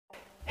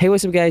Hey,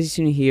 what's up guys, it's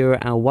Cinou here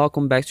and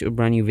welcome back to a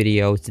brand new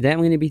video. Today I'm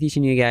going to be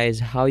teaching you guys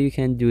how you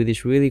can do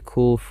this really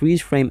cool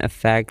freeze frame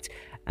effect,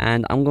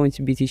 and I'm going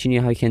to be teaching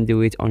you how you can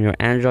do it on your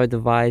Android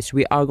device.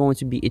 We are going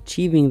to be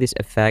achieving this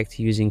effect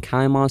using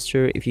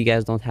KineMaster. If you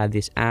guys don't have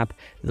this app,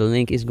 the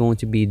link is going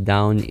to be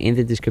down in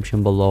the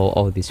description below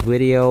of this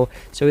video.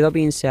 So with that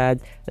being said,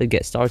 let's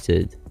get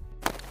started.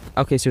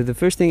 Okay, so the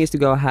first thing is to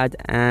go ahead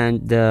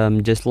and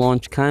just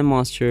launch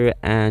KineMaster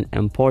and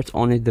import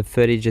on it the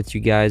footage that you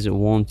guys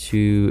want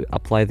to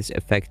apply this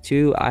effect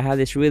to. I have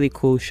this really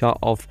cool shot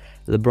of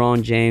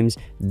LeBron James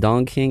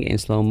dunking in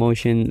slow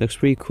motion. Looks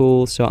pretty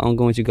cool, so I'm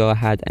going to go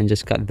ahead and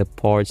just cut the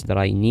parts that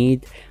I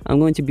need. I'm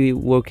going to be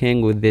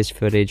working with this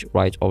footage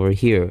right over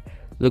here.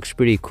 Looks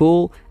pretty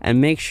cool, and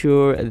make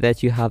sure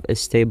that you have a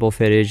stable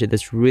footage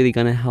that's really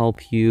gonna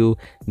help you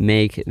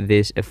make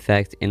this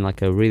effect in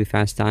like a really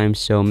fast time.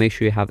 So make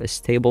sure you have a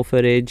stable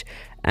footage,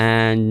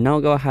 and now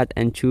go ahead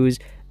and choose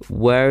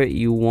where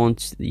you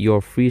want your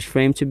freeze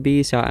frame to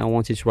be. So I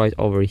want it right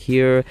over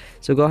here,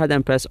 so go ahead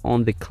and press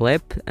on the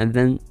clip and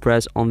then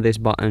press on this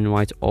button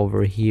right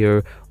over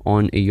here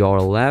on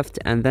your left,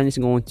 and then it's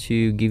going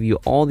to give you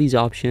all these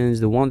options.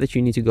 The one that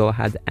you need to go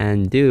ahead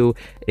and do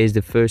is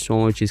the first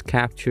one, which is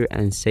capture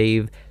and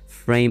save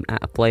frame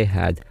at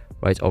playhead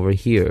right over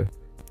here.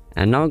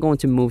 And now I'm going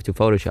to move to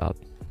Photoshop.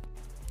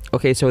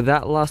 Okay, so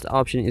that last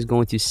option is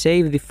going to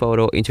save the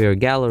photo into your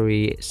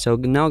gallery. So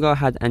now go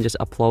ahead and just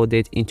upload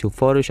it into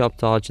Photoshop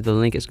Touch. The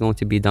link is going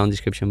to be down in the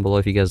description below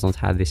if you guys don't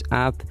have this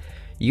app.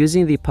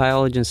 Using the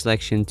polygon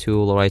selection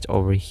tool right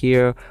over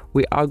here,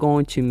 we are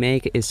going to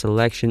make a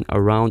selection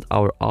around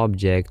our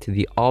object,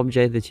 the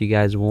object that you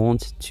guys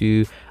want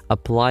to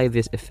apply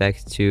this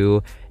effect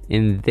to.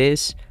 In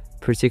this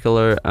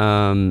particular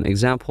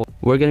example,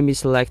 we're going to be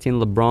selecting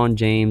LeBron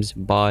James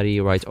body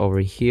right over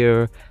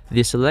here.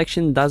 The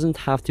selection doesn't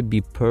have to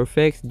be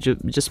perfect,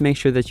 just make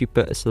sure that you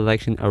put a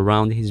selection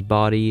around his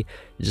body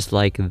just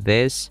like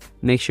this.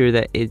 Make sure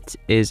that it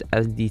is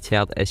as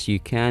detailed as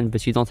you can,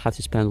 but you don't have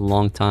to spend a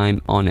long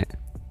time on it.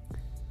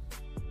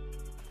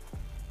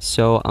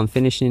 So I'm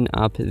finishing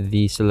up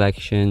the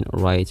selection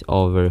right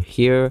over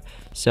here.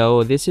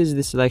 So this is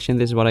the selection,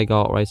 this is what I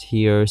got right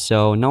here.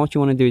 So now what you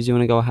want to do is you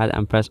want to go ahead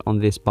and press on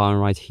this button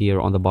right here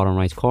on the bottom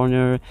right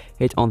corner,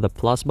 hit on the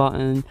plus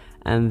button,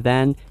 and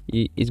then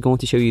it's going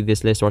to show you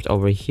this list right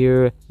over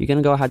here. You're going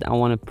to go ahead and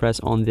want to press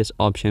on this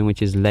option,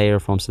 which is layer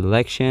from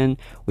selection,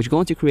 which is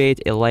going to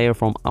create a layer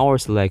from our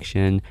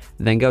selection.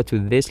 Then go to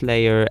this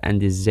layer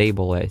and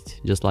disable it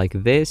just like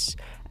this.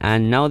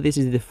 And now this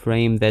is the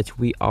frame that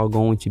we are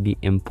going to be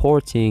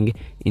importing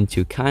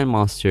into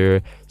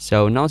KineMaster.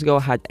 So now let's go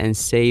ahead and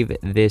save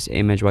this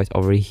image right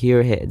over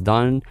here, hit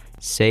done,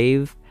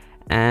 save,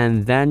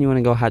 and then you want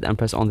to go ahead and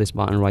press on this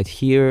button right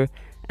here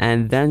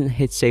and then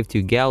hit save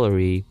to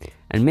gallery,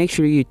 and make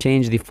sure you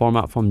change the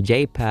format from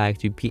JPEG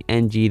to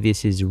PNG.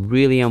 This is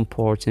really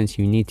important,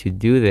 you need to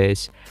do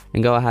this,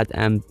 and go ahead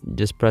and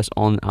just press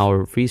on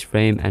our freeze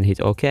frame and hit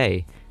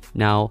OK.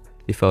 Now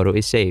the photo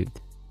is saved.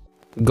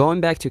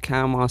 Going back to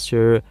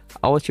KineMaster,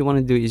 what you want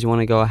to do is you want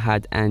to go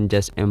ahead and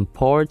just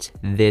import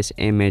this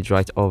image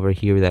right over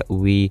here that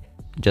we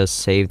just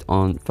saved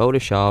on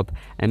Photoshop,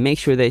 and make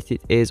sure that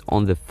it is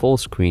on the full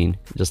screen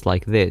just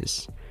like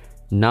this.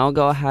 Now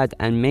go ahead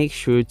and make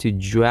sure to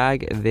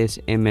drag this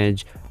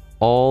image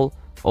all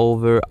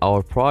over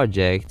our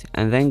project,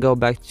 and then go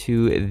back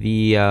to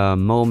the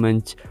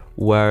moment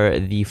where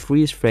the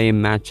freeze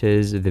frame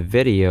matches the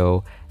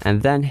video,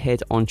 and then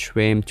hit on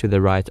trim to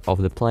the right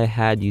of the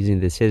playhead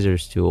using the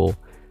scissors tool.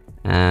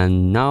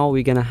 And now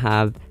we're gonna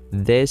have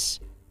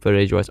this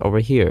footage right over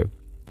here.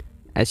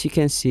 As you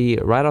can see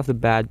right off the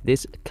bat,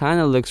 this kind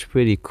of looks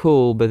pretty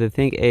cool, but the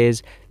thing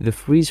is the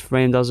freeze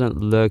frame doesn't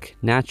look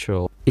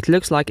natural. It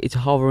looks like it's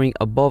hovering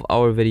above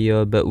our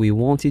video, but we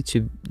want it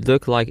to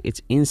look like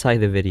it's inside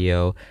the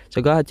video.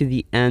 So go ahead to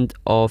the end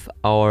of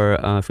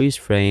our freeze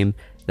frame,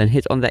 then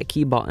hit on that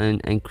key button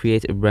and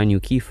create a brand new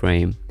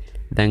keyframe.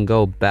 Then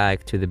go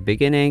back to the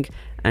beginning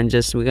and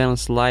we're gonna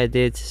slide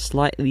it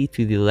slightly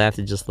to the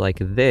left just like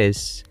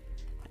this.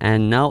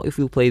 And now if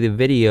we play the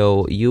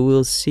video, you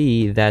will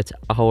see that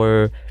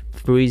our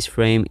freeze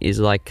frame is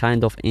like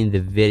kind of in the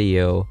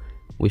video,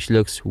 which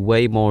looks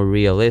way more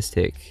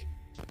realistic.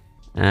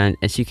 And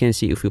as you can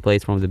see, if we play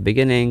it from the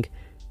beginning,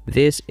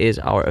 this is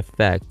our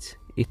effect.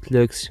 It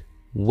looks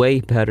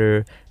way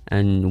better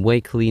and way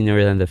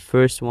cleaner than the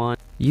first one.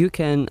 You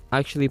can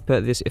actually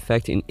put this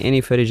effect in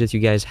any footage that you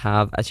guys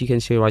have. As you can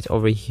see right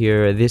over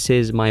here, this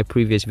is my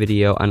previous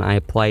video and I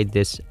applied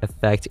this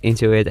effect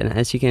into it, and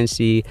as you can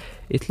see,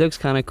 it looks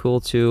kind of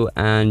cool too.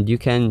 And you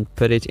can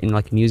put it in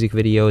like music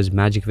videos,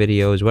 magic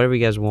videos, whatever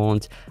you guys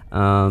want,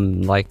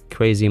 like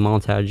crazy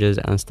montages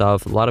and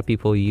stuff. A lot of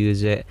people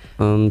use it.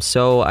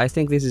 So I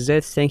think this is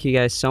it. Thank you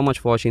guys so much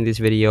for watching this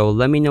video.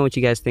 Let me know what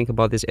you guys think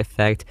about this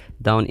effect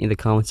down in the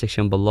comment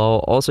section below.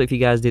 Also, if you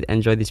guys did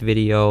enjoy this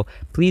video,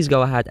 please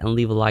go ahead and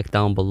leave a like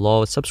down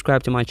below.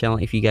 Subscribe to my channel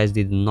if you guys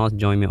did not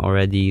join me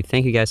already.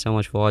 Thank you guys so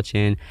much for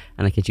watching,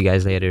 and I'll catch you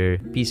guys later.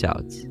 Peace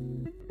out.